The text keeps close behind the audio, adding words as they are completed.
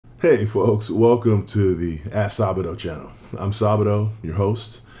Hey folks, welcome to the Ask Sabado channel. I'm Sabado, your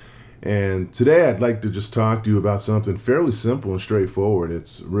host, and today I'd like to just talk to you about something fairly simple and straightforward.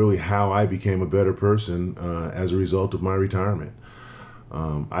 It's really how I became a better person as a result of my retirement.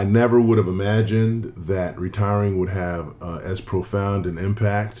 I never would have imagined that retiring would have as profound an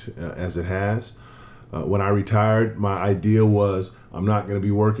impact as it has. When I retired, my idea was I'm not going to be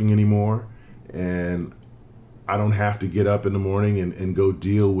working anymore, and I don't have to get up in the morning and go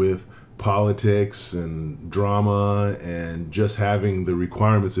deal with politics and drama and just having the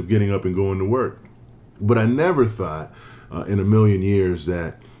requirements of getting up and going to work. But I never thought in a million years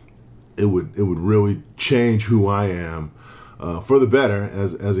that it would really change who I am for the better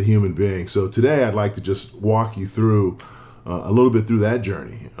as a human being. So today I'd like to just walk you through a little bit through that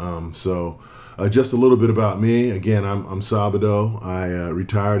journey. Just a little bit about me. Again, I'm Sabado. I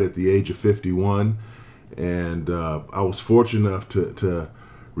retired at the age of 51. And I was fortunate enough to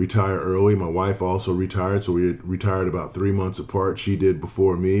retire early. My wife also retired, so we retired about 3 months apart. She did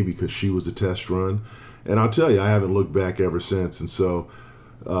before me because she was a test run. And I'll tell you, I haven't looked back ever since. And so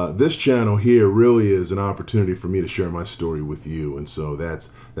this channel here really is an opportunity for me to share my story with you. And so that's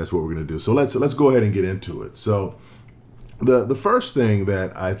what we're going to do. So let's go ahead and get into it. So the first thing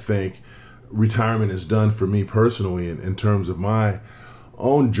that I think retirement has done for me personally in terms of my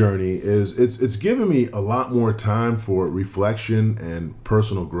own journey is it's given me a lot more time for reflection and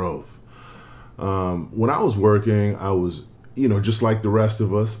personal growth. When I was working, I was, just like the rest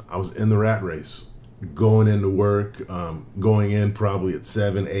of us, I was in the rat race, going into work, going in probably at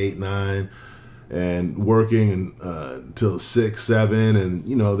 7, 8, 9, and working until 6, 7,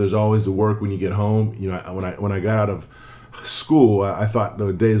 and there's always the work when you get home. When I got out of school, I thought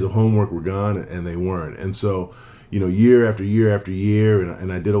the days of homework were gone, and they weren't, and so. Year after year after year,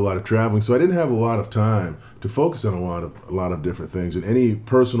 and I did a lot of traveling, so I didn't have a lot of time to focus on a lot of different things. And any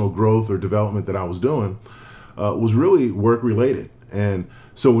personal growth or development that I was doing was really work related. And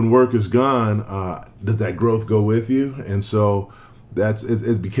so when work is gone, does that growth go with you? And so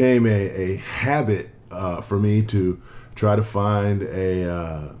it became a habit for me to try to find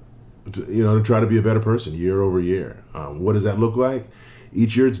to try to be a better person year over year. What does that look like?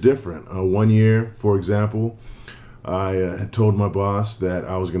 Each year it's different. One year, for example, I had told my boss that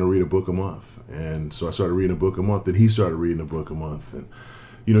I was going to read a book a month, and so I started reading a book a month, and he started reading a book a month, and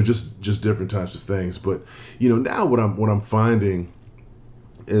just different types of things. But now what I'm finding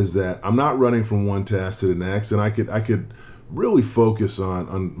is that I'm not running from one task to the next, and I could really focus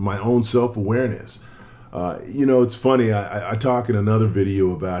on my own self-awareness. It's funny. I talk in another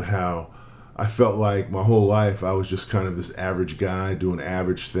video about how I felt like my whole life I was just kind of this average guy doing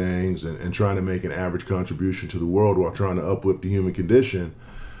average things and trying to make an average contribution to the world while trying to uplift the human condition.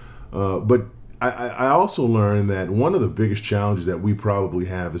 But I also learned that one of the biggest challenges that we probably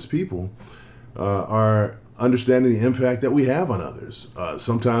have as people are understanding the impact that we have on others.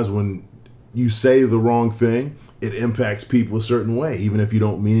 Sometimes when you say the wrong thing, it impacts people a certain way, even if you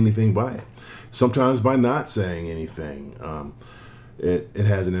don't mean anything by it. Sometimes by not saying anything, it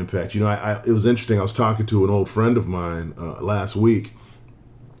has an impact. It was interesting. I was talking to an old friend of mine last week,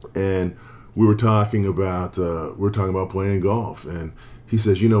 and we were talking about playing golf. And he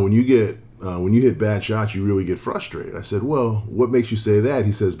says, when you hit bad shots, you really get frustrated. I said, well, what makes you say that?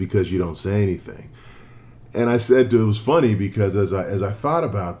 He says, because you don't say anything. And I said, it was funny because as I thought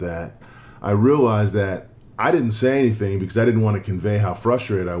about that, I realized that I didn't say anything because I didn't want to convey how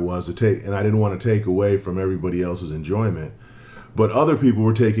frustrated I was and I didn't want to take away from everybody else's enjoyment. But other people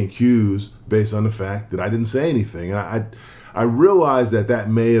were taking cues based on the fact that I didn't say anything. And I realized that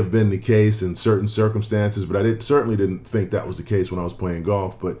may have been the case in certain circumstances, but I certainly didn't think that was the case when I was playing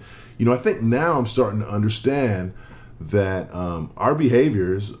golf. But, I think now I'm starting to understand that our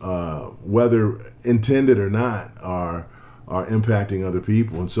behaviors, whether intended or not, are impacting other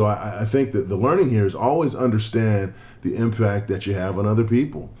people. And so I think that the learning here is always understand the impact that you have on other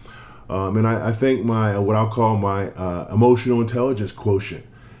people. And I think what I'll call my emotional intelligence quotient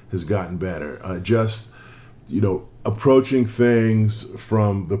has gotten better. Approaching things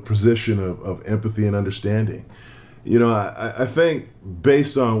from the position of empathy and understanding. I think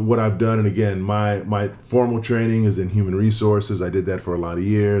based on what I've done, and again, my formal training is in human resources. I did that for a lot of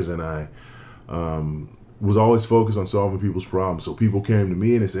years, and I was always focused on solving people's problems. So people came to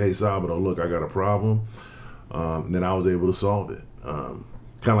me and they said, hey, Sabado, look, I got a problem. And then I was able to solve it.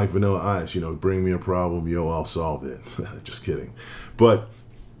 Kind of like Vanilla Ice, bring me a problem, I'll solve it. Just kidding. But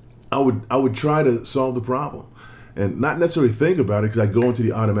I would try to solve the problem and not necessarily think about it because I go into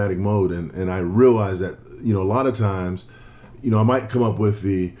the automatic mode and I realize that, a lot of times, I might come up with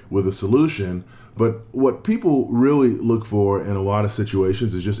a solution, But what people really look for in a lot of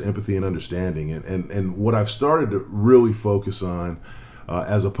situations is just empathy and understanding. And what I've started to really focus on,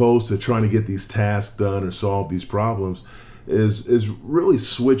 as opposed to trying to get these tasks done or solve these problems, is really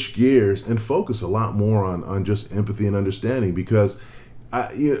switch gears and focus a lot more on just empathy and understanding. Because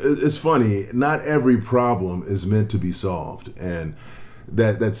it's funny, not every problem is meant to be solved. And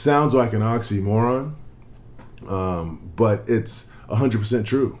that sounds like an oxymoron, but it's 100%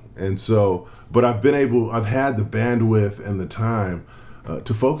 true. And so, but I've had the bandwidth and the time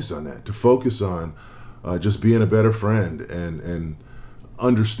to focus on that, to focus on just being a better friend and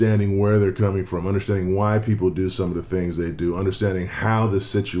understanding where they're coming from, understanding why people do some of the things they do, understanding how the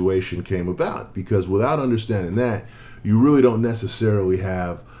situation came about. Because without understanding that, you really don't necessarily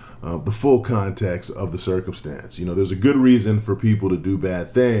have the full context of the circumstance. You know, there's a good reason for people to do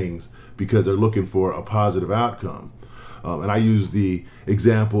bad things because they're looking for a positive outcome. And I use the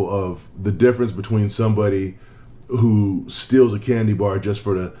example of the difference between somebody who steals a candy bar just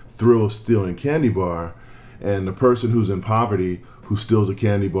for the thrill of stealing a candy bar and the person who's in poverty who steals a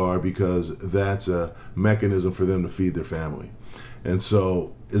candy bar because that's a mechanism for them to feed their family. And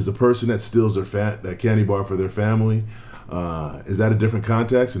so is the person that steals that candy bar for their family, is that a different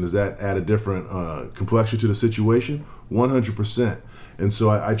context, and does that add a different complexion to the situation? 100%. And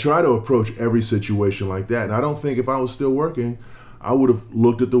so I try to approach every situation like that. And I don't think if I was still working, I would have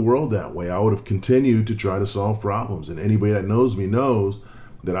looked at the world that way. I would have continued to try to solve problems. And anybody that knows me knows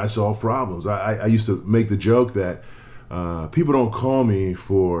that I solve problems. I used to make the joke that people don't call me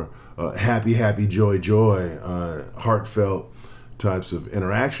for happy, joy, heartfelt types of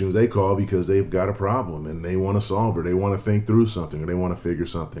interactions. They call because they've got a problem and they want to solve it. They want to think through something, or they want to figure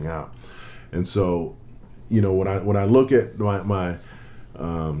something out. And so, you know, when I look at when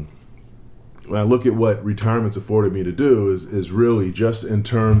I look at what retirement's afforded me to do is really just in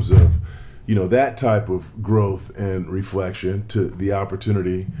terms of, you know, that type of growth and reflection, to the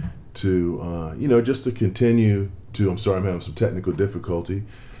opportunity to, you know, just to continue to, I'm sorry, I'm having some technical difficulty,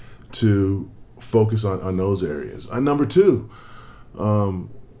 to focus on those areas. Number two,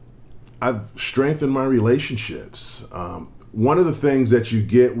 I've strengthened my relationships. One of the things that you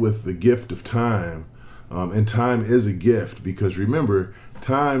get with the gift of time, and time is a gift, because remember,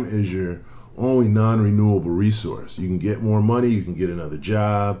 time is your only non-renewable resource. You can get more money, you can get another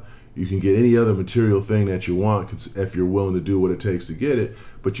job, you can get any other material thing that you want if you're willing to do what it takes to get it,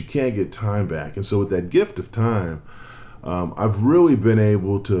 but you can't get time back. And so with that gift of time, I've really been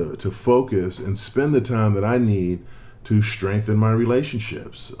able to focus and spend the time that I need to strengthen my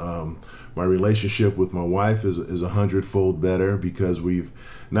relationships. My relationship with my wife is 100-fold better because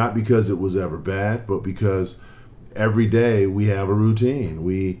not because it was ever bad, but because every day we have a routine.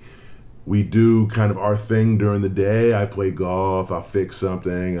 We do kind of our thing during the day. I play golf, I'll fix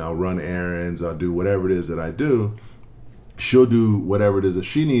something, I'll run errands, I'll do whatever it is that I do. She'll do whatever it is that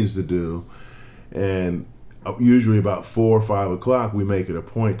she needs to do. And usually about 4 or 5 o'clock, we make it a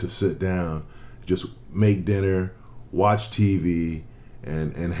point to sit down, just make dinner, watch TV,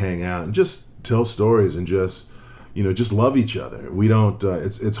 and hang out and just tell stories and just love each other. We don't,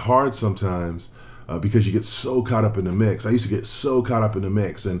 it's hard sometimes because you get so caught up in the mix. I used to get so caught up in the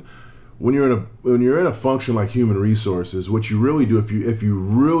mix. And when you're in a function like human resources, what you really do, if you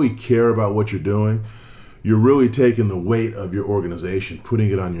really care about what you're doing, you're really taking the weight of your organization,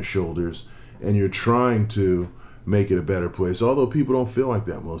 putting it on your shoulders, and you're trying to make it a better place. Although people don't feel like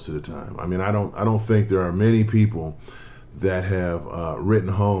that most of the time. I mean, I don't think there are many people that have written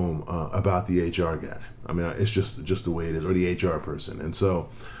home about the HR guy. I mean, it's just the way it is, or the HR person. And so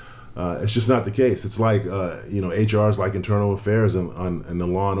it's just not the case. It's like, HR is like internal affairs on the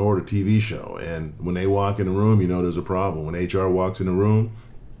Law and Order TV show. And when they walk in the room, there's a problem. When HR walks in the room,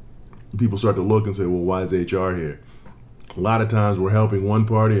 people start to look and say, well, why is HR here? A lot of times we're helping one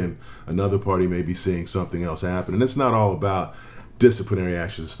party and another party may be seeing something else happen. And it's not all about disciplinary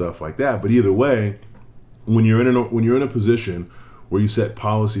actions and stuff like that. But either way, when you're in a position where you set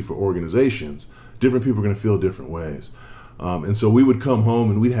policy for organizations, different people are going to feel different ways. And so we would come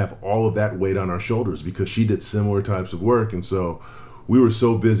home and we'd have all of that weight on our shoulders because she did similar types of work. And so we were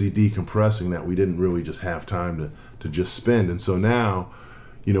so busy decompressing that we didn't really just have time to just spend. And so now,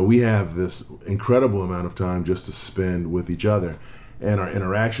 we have this incredible amount of time just to spend with each other. And our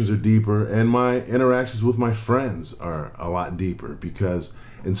interactions are deeper. And my interactions with my friends are a lot deeper because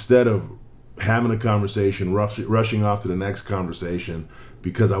instead of having a conversation, rushing off to the next conversation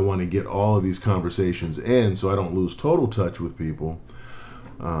because I want to get all of these conversations in so I don't lose total touch with people,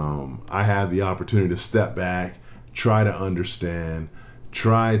 I have the opportunity to step back, try to understand,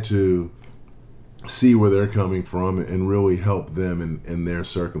 try to see where they're coming from and really help them in their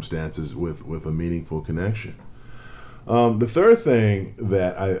circumstances with a meaningful connection. The third thing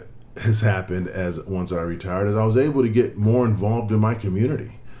that has happened as once I retired is I was able to get more involved in my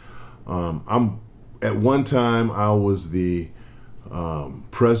community. At one time I was the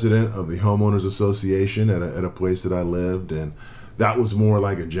president of the homeowners association at a place that I lived, and that was more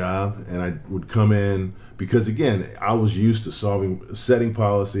like a job. And I would come in because, again, I was used to setting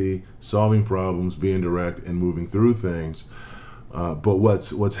policy, solving problems, being direct, and moving through things. But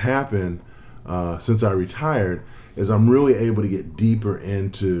what's happened since I retired is I'm really able to get deeper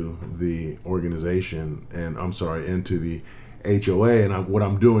into the organization, and into the HOA. And what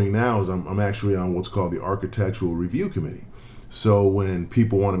I'm doing now is I'm actually on what's called the Architectural Review Committee. So when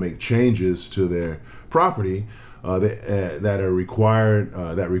people want to make changes to their property that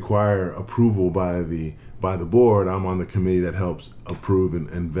require approval by the board, I'm on the committee that helps approve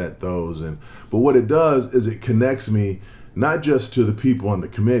and vet those. But what it does is it connects me not just to the people on the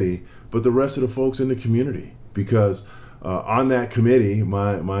committee, but the rest of the folks in the community. Because on that committee,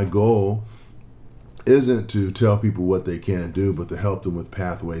 my goal isn't to tell people what they can't do, but to help them with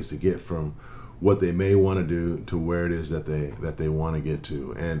pathways to get from what they may want to do to where it is that they want to get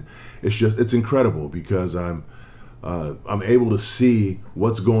to. And it's incredible because I'm able to see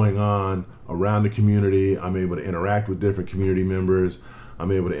what's going on around the community. I'm able to interact with different community members.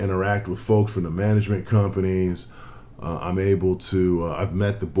 I'm able to interact with folks from the management companies. I'm able to, I've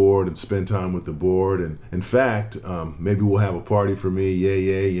met the board and spent time with the board. And in fact, maybe we'll have a party for me,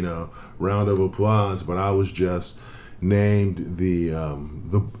 yay, round of applause. But I was just named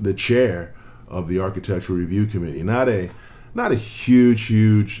the chair of the Architectural Review Committee. Not a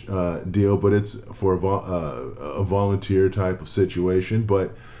huge deal, but it's for a volunteer type of situation.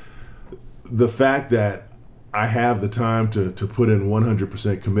 But the fact that I have the time to put in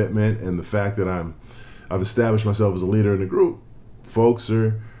 100% commitment, and the fact that I've established myself as a leader in the group, folks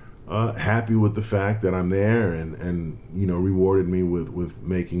are happy with the fact that I'm there, and rewarded me with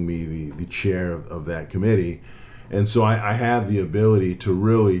making me the chair of that committee. And so I have the ability to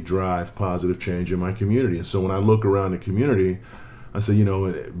really drive positive change in my community. And so when I look around the community, I say,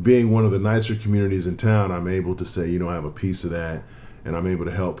 being one of the nicer communities in town, I'm able to say, I have a piece of that, and I'm able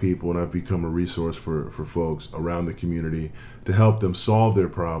to help people, and I've become a resource for folks around the community to help them solve their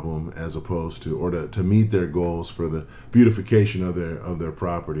problem as opposed to, or to meet their goals for the beautification of their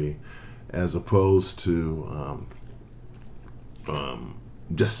property, as opposed to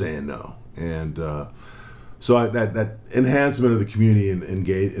just saying no. And so that enhancement of the community and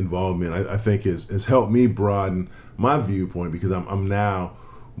involvement, I think has helped me broaden my viewpoint, because I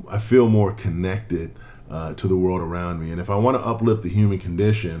feel more connected to the world around me. And if I want to uplift the human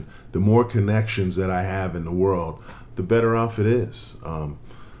condition, the more connections that I have in the world, the better off it is.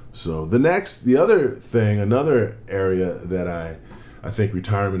 So another area that I think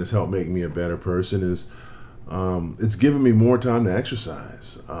retirement has helped make me a better person is it's given me more time to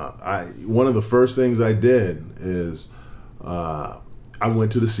exercise. One of the first things I did is I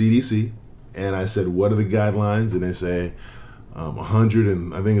went to the CDC and I said, what are the guidelines? And they say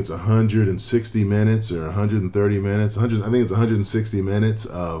 160 minutes or 130 minutes. I think it's 160 minutes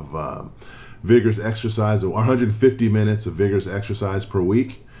of vigorous exercise, or 150 minutes of vigorous exercise per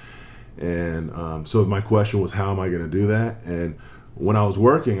week. And so my question was, how am I going to do that? And when I was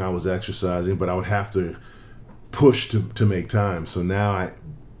working, I was exercising, but I would have to push to make time. So now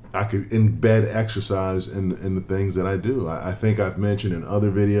I could embed exercise in the things that I do. I think I've mentioned in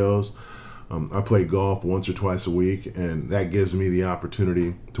other videos, I play golf once or twice a week, and that gives me the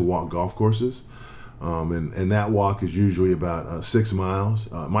opportunity to walk golf courses. And that walk is usually about 6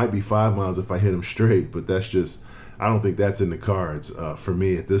 miles. It might be 5 miles if I hit them straight, but I don't think that's in the cards for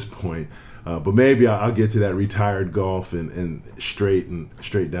me at this point. But maybe I'll get to that retired golf and straight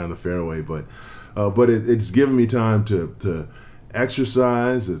down the fairway. But it's given me time to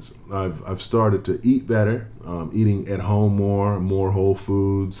exercise. I've started to eat better, eating at home more whole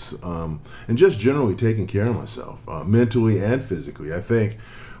foods, and just generally taking care of myself, mentally and physically. I think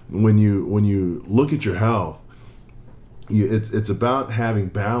when you look at your health, it's about having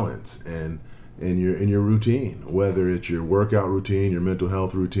balance in your routine, whether it's your workout routine, your mental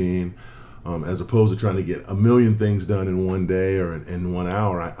health routine, as opposed to trying to get a million things done in one day or in 1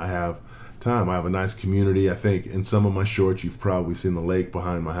 hour. I have time. I have a nice community. I think in some of my shorts, you've probably seen the lake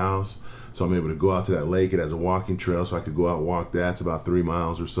behind my house. So I'm able to go out to that lake. It has a walking trail, so I could go out and walk that. It's about 3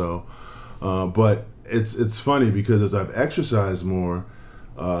 miles or so. But it's funny because as I've exercised more,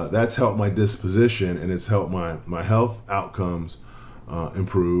 that's helped my disposition, and it's helped my health outcomes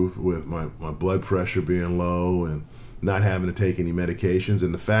improve, with my blood pressure being low and not having to take any medications.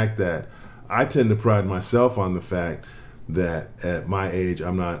 And the fact that I tend to pride myself on the fact that at my age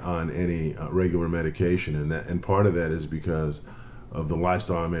I'm not on any regular medication, and part of that is because of the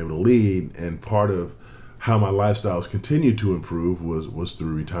lifestyle I'm able to lead, and part of how my lifestyle has continued to improve was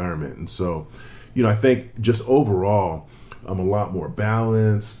through retirement. And so, I think just overall, I'm a lot more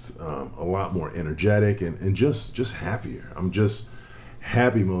balanced, a lot more energetic, and just happier. I'm just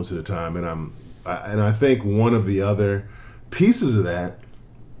happy most of the time, and I think one of the other pieces of that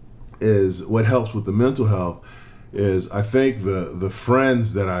is what helps with the mental health is I think the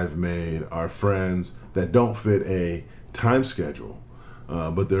friends that I've made are friends that don't fit a time schedule,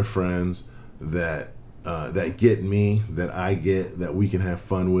 but they're friends that get me, that I get, that we can have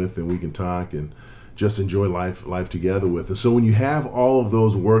fun with, and we can talk and just enjoy life together with. And so when you have all of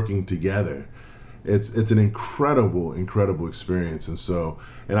those working together, it's an incredible experience.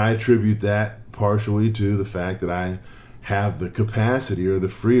 And I attribute that partially to the fact that I have the capacity or the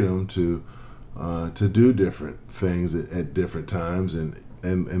freedom to do different things at different times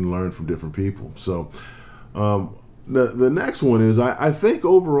and learn from different people. So the next one is I think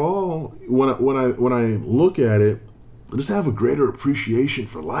overall when I look at it, I just have a greater appreciation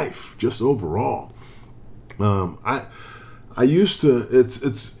for life just overall. I used to,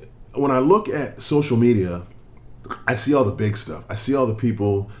 it's when I look at social media, I see all the big stuff. I see all the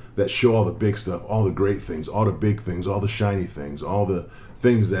people that show all the big stuff, all the great things, all the big things, all the shiny things, all the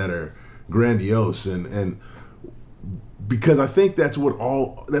things that are grandiose, and because I think that's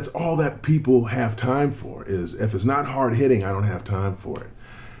all that people have time for is if it's not hard hitting, I don't have time for it.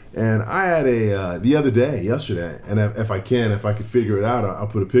 And I had yesterday, and if I could figure it out, I'll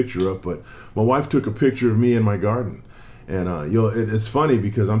put a picture up. But my wife took a picture of me in my garden, and it's funny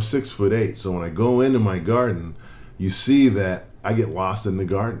because I'm 6'8", so when I go into my garden, you see that I get lost in the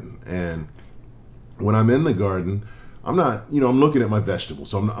garden. And when I'm in the garden, I'm not, I'm looking at my vegetables,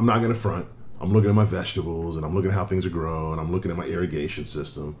 so I'm not going to front. I'm looking at my vegetables, and I'm looking at how things are growing. I'm looking at my irrigation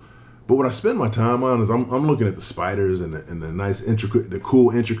system. But what I spend my time on is I'm looking at the spiders and the nice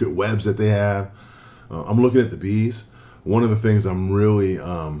cool intricate webs that they have. I'm looking at the bees. One of the things I'm really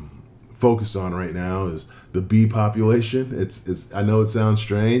focused on right now is the bee population. I know it sounds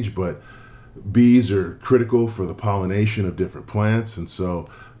strange, but bees are critical for the pollination of different plants. And so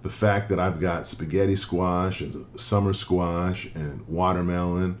the fact that I've got spaghetti squash and summer squash and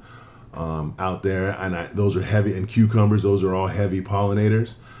watermelon out there, and those are heavy, and cucumbers, those are all heavy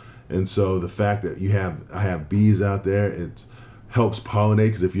pollinators. And so the fact that I have bees out there, it helps pollinate,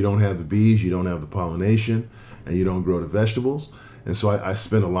 because if you don't have the bees, you don't have the pollination, and you don't grow the vegetables. And so I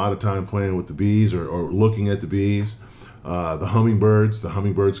spend a lot of time playing with the bees or looking at the bees. The hummingbirds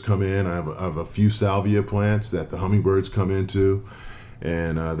come in. I have a few salvia plants that the hummingbirds come into,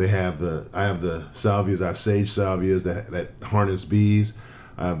 and I have the salvias. I have sage salvias that harness bees.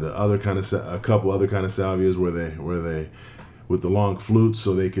 I have a couple other kind of salvias where they with the long flutes,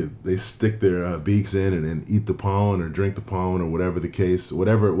 so they stick their beaks in and eat the pollen or drink the pollen or whatever the case,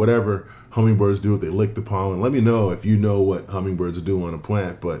 whatever hummingbirds do, if they lick the pollen. Let me know if you know what hummingbirds do on a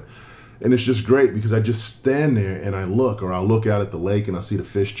plant. And it's just great because I just stand there and I'll look out at the lake and I'll see the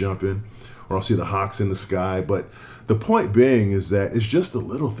fish jumping, or I'll see the hawks in the sky. But the point being is that it's just the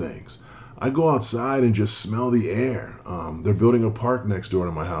little things. I go outside and just smell the air. They're building a park next door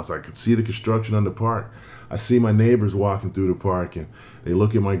to my house. I could see the construction on the park. I see my neighbors walking through the park, and they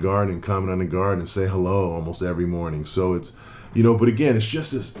look at my garden and comment on the garden and say hello almost every morning. So it's, but again, it's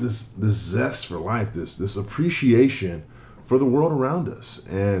just this zest for life, this appreciation for the world around us.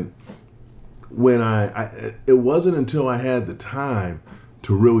 And when it wasn't until I had the time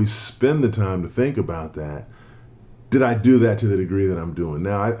to really spend the time to think about that, did I do that to the degree that I'm doing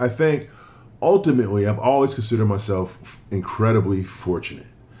now. I think ultimately I've always considered myself incredibly fortunate.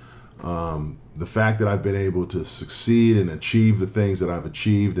 The fact that I've been able to succeed and achieve the things that I've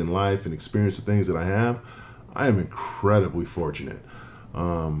achieved in life and experience the things that I am incredibly fortunate.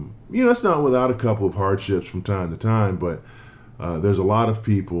 It's not without a couple of hardships from time to time, but there's a lot of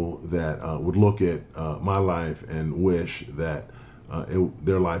people that would look at my life and wish that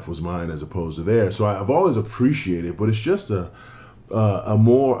their life was mine as opposed to theirs. So I've always appreciated, but it's just a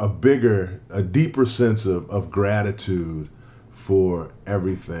deeper sense of gratitude for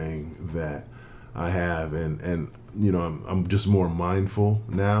everything that I have, and I'm just more mindful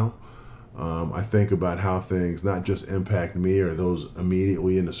now. I think about how things not just impact me or those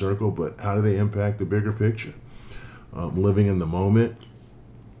immediately in the circle, but how do they impact the bigger picture? Living in the moment,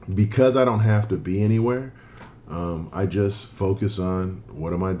 because I don't have to be anywhere. I just focus on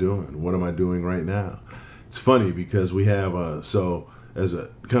what am I doing? What am I doing right now? It's funny because we have kind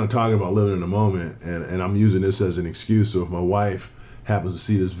of talking about living in the moment, and I'm using this as an excuse. So if my wife happens to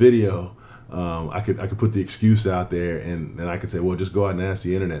see this video, I could put the excuse out there, and I could say, well, just go out and ask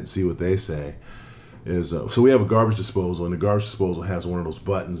the internet and see what they say. So we have a garbage disposal, and the garbage disposal has one of those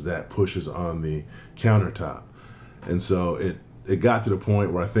buttons that pushes on the countertop. And so it got to the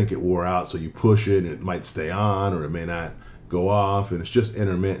point where I think it wore out. So you push it, and it might stay on, or it may not go off, and it's just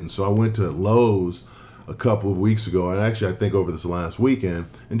intermittent. So I went to Lowe's a couple of weeks ago, and actually I think over this last weekend,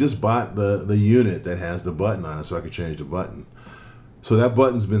 and just bought the unit that has the button on it so I could change the button. So that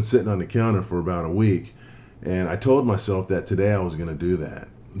button's been sitting on the counter for about a week, and I told myself that today I was going to do that.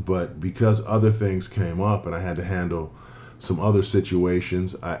 But because other things came up and I had to handle some other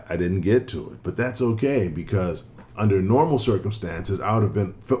situations, I didn't get to it. But that's okay, because under normal circumstances, I would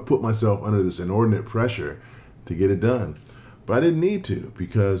have put myself under this inordinate pressure to get it done. But I didn't need to,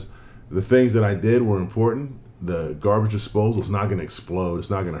 because the things that I did were important. The garbage disposal is not going to explode. It's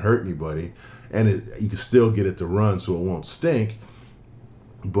not going to hurt anybody. And you can still get it to run so it won't stink.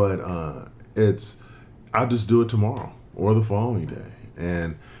 But I'll just do it tomorrow or the following day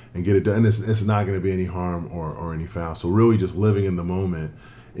and get it done. It's not going to be any harm or any foul. So really just living in the moment,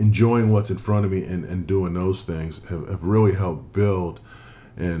 enjoying what's in front of me, and doing those things have really helped build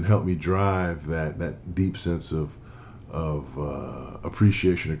and help me drive that deep sense of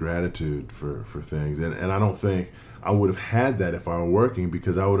appreciation and gratitude for things. And I don't think I would have had that if I were working,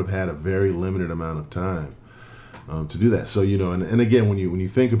 because I would have had a very limited amount of time to do that. So, and again, when you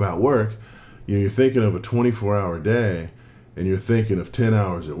think about work, you're thinking of a 24-hour day, and you're thinking of 10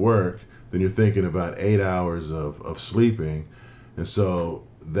 hours at work, then you're thinking about 8 hours of sleeping. And so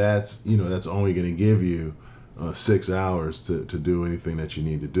that's only going to give you 6 hours to do anything that you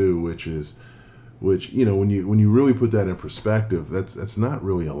need to do, which when you really put that in perspective, that's not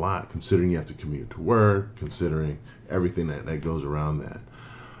really a lot, considering you have to commute to work, considering everything that goes around that.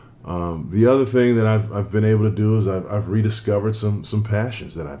 The other thing that I've been able to do is I've rediscovered some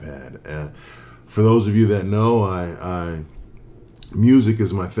passions that I've had. And for those of you that know, music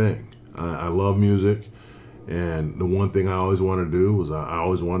is my thing. I love music, and the one thing I always wanted to do was I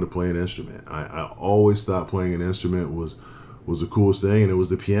always wanted to play an instrument. I always thought playing an instrument was the coolest thing, and it was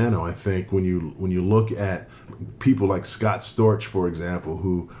the piano. I think when you look at people like Scott Storch, for example,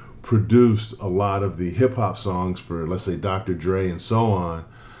 who produced a lot of the hip hop songs for, let's say, Dr. Dre and so on,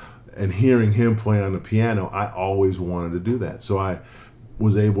 and hearing him play on the piano, I always wanted to do that. So I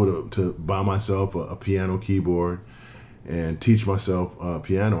was able to buy myself a piano keyboard and teach myself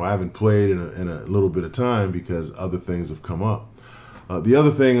piano. I haven't played in a little bit of time because other things have come up. The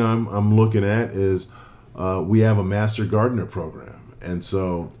other thing I'm looking at is we have a Master Gardener program. And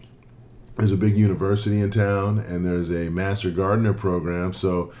so there's a big university in town, and there's a Master Gardener program.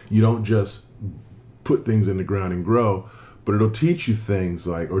 So you don't just put things in the ground and grow, but it'll teach you things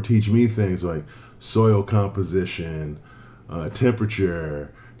like, or teach me things like soil composition,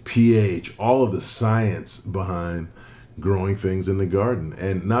 temperature, pH, all of the science behind growing things in the garden.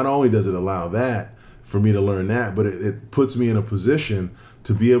 And not only does it allow that for me to learn that, but it puts me in a position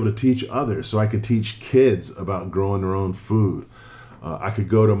to be able to teach others. So I could teach kids about growing their own food. I could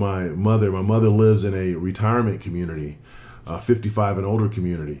go to my mother. My mother lives in a retirement community, 55 and older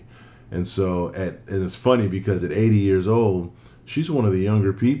community. And so and it's funny because at 80 years old, she's one of the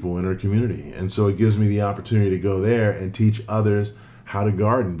younger people in her community. And so it gives me the opportunity to go there and teach others how to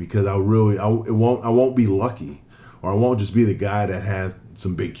garden, because I won't be lucky, or I won't just be the guy that has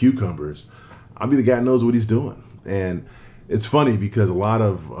some big cucumbers. I'll be the guy that knows what he's doing. And it's funny because a lot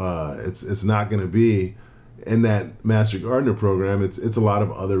of it's not going to be in that Master Gardener program. It's a lot of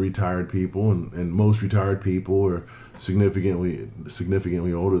other retired people, and most retired people are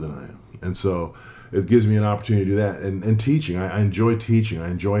significantly older than I am. And so it gives me an opportunity to do that. And teaching, I enjoy teaching. I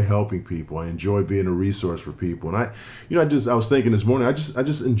enjoy helping people. I enjoy being a resource for people. And I was thinking this morning, I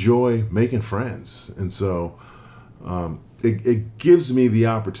just enjoy making friends. And so it gives me the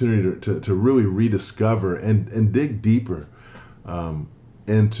opportunity to really rediscover and dig deeper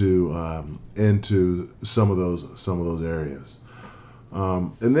into some of those areas.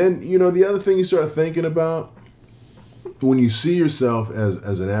 And then the other thing you start thinking about when you see yourself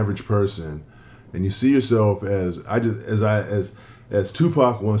as an average person, and you see yourself as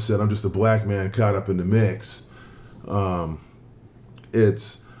Tupac once said, I'm just a black man caught up in the mix.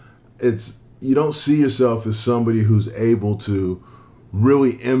 It's you don't see yourself as somebody who's able to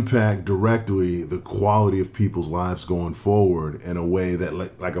really impact directly the quality of people's lives going forward in a way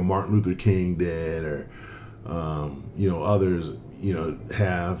that like a Martin Luther King did, or others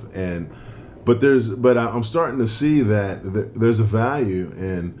have. But I'm starting to see that there's a value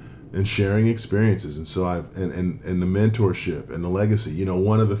in sharing experiences, and so and the mentorship and the legacy.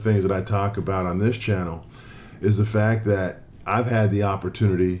 One of the things that I talk about on this channel is the fact that I've had the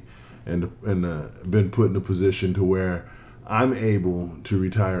opportunity and been put in a position to where I'm able to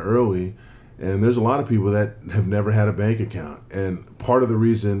retire early. And there's a lot of people that have never had a bank account. And part of the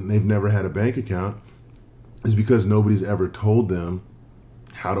reason they've never had a bank account is because nobody's ever told them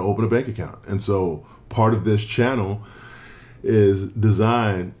how to open a bank account. And so part of this channel is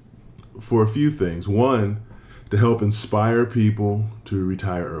designed for a few things. One, to help inspire people to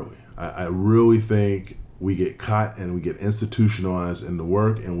retire early. I really think we get caught and we get institutionalized in the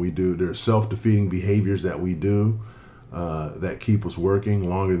work, and there's self-defeating behaviors that we do that keep us working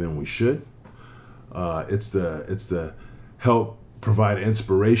longer than we should. It's the help provide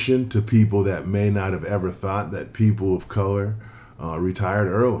inspiration to people that may not have ever thought that people of color retired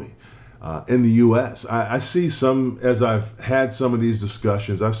early. In the U.S., I see some, as I've had some of these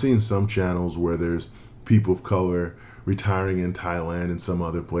discussions, I've seen some channels where there's people of color retiring in Thailand and some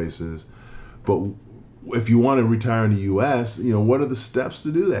other places. But if you want to retire in the U.S., what are the steps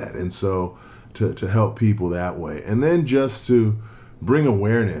to do that? And so to help people that way. And then just to bring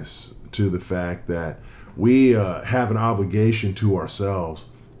awareness to the fact that we have an obligation to ourselves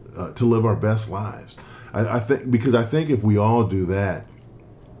to live our best lives. I think if we all do that,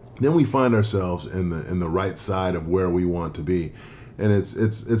 then we find ourselves in the right side of where we want to be. And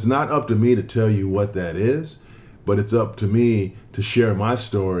it's not up to me to tell you what that is, but it's up to me to share my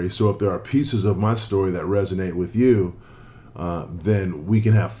story. So if there are pieces of my story that resonate with you, then we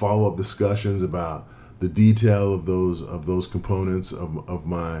can have follow-up discussions about the detail of those components of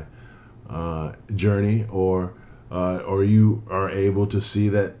my journey, or you are able to see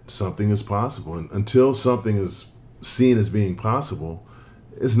that something is possible. And until something is seen as being possible,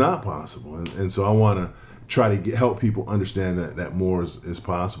 it's not possible. And so I want to try to help people understand that more is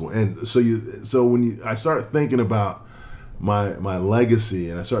possible. And so when I start thinking about my legacy,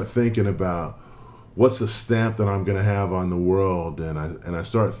 and I start thinking about what's the stamp that I'm going to have on the world, and I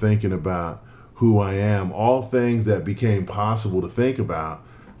start thinking about who I am, all things that became possible to think about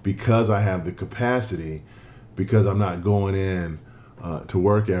because I have the capacity, because I'm not going in to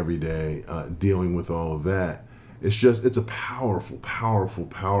work every day dealing with all of that. It's a powerful, powerful,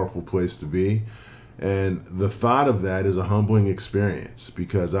 powerful place to be. And the thought of that is a humbling experience,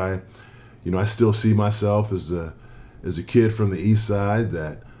 because I still see myself as a kid from the East Side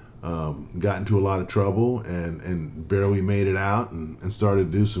that got into a lot of trouble and barely made it out and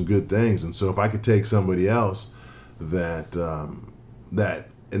started to do some good things. And so if I could take somebody else that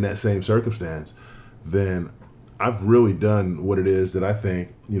in that same circumstance, then I've really done what it is that I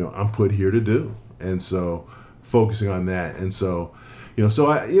think I'm put here to do. And so focusing on that. And so so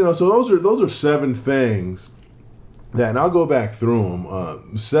those are 7 things that, and I'll go back through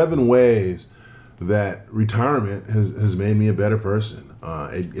them, 7 ways that retirement has made me a better person.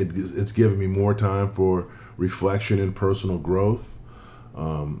 It's given me more time for reflection and personal growth.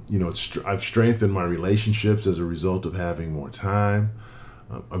 I've strengthened my relationships as a result of having more time.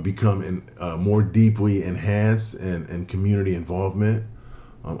 I've become more deeply enhanced in community involvement.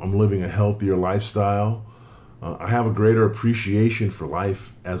 I'm living a healthier lifestyle. I have a greater appreciation for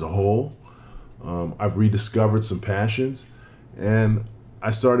life as a whole. I've rediscovered some passions, and I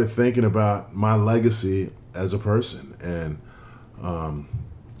started thinking about my legacy as a person. And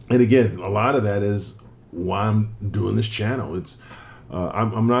again, a lot of that is why I'm doing this channel.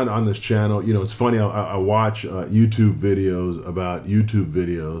 I'm not on this channel. It's funny. I watch YouTube videos about YouTube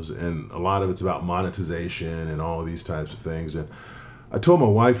videos, and a lot of it's about monetization and all of these types of things. And I told my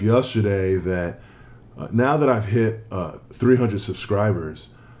wife yesterday that now that I've hit 300 subscribers,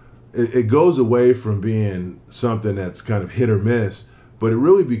 it goes away from being something that's kind of hit or miss, but it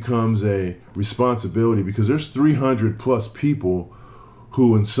really becomes a responsibility, because there's 300 plus people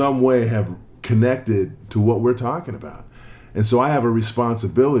who in some way have connected to what we're talking about. And so I have a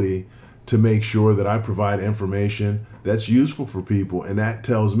responsibility to make sure that I provide information that's useful for people. And that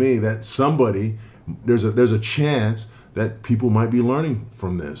tells me that there's a chance that people might be learning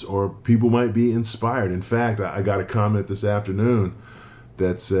from this, or people might be inspired. In fact, I got a comment this afternoon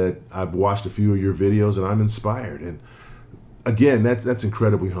that said, I've watched a few of your videos and I'm inspired. And again, that's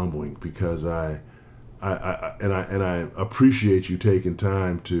incredibly humbling, because I appreciate you taking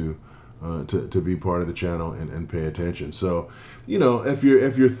time to be part of the channel and pay attention. So, if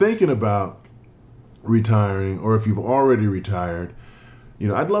you're thinking about retiring, or if you've already retired,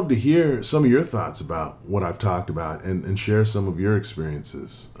 I'd love to hear some of your thoughts about what I've talked about, and share some of your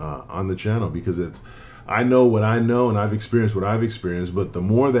experiences on the channel, because I know what I know and I've experienced what I've experienced. But the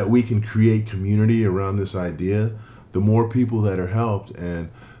more that we can create community around this idea, the more people that are helped,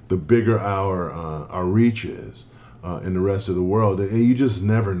 and the bigger our reach is in the rest of the world. And you just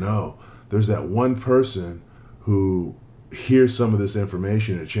never know. There's that one person who hear some of this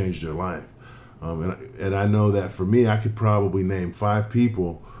information and it changed their life. And I know that for me, I could probably name 5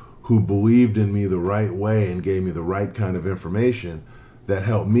 people who believed in me the right way and gave me the right kind of information that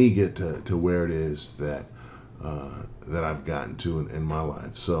helped me get to where it is that I've gotten to in my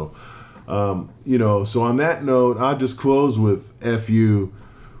life. So, so on that note, I'll just close with, if you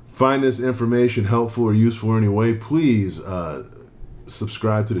find this information helpful or useful in any way, please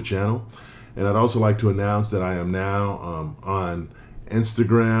subscribe to the channel. And I'd also like to announce that I am now on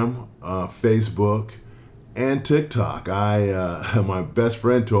Instagram, Facebook, and TikTok. My best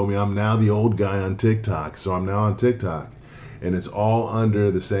friend told me I'm now the old guy on TikTok, so I'm now on TikTok, and it's all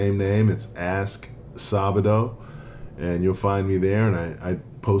under the same name. It's Ask Sabado, and you'll find me there. And I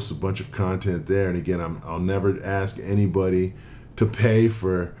post a bunch of content there. And again, I'll never ask anybody to pay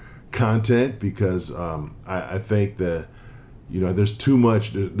for content, because I think that there's too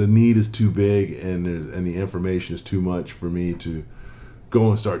much. The need is too big, and the information is too much for me to go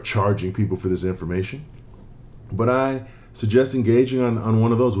and start charging people for this information. But I suggest engaging on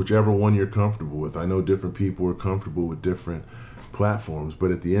one of those, whichever one you're comfortable with. I know different people are comfortable with different platforms,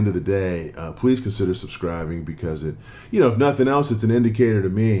 but at the end of the day, please consider subscribing, because it, if nothing else, it's an indicator to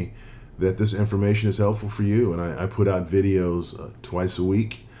me that this information is helpful for you. And I put out videos twice a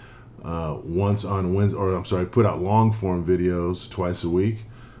week. Once on Wednesday, I put out long form videos twice a week,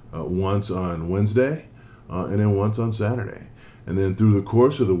 once on Wednesday, and then once on Saturday. And then through the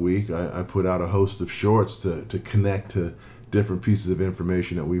course of the week, I put out a host of shorts to connect to different pieces of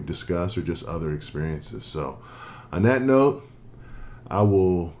information that we've discussed or just other experiences. So on that note, I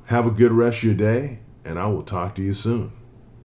will have a good rest of your day, and I will talk to you soon.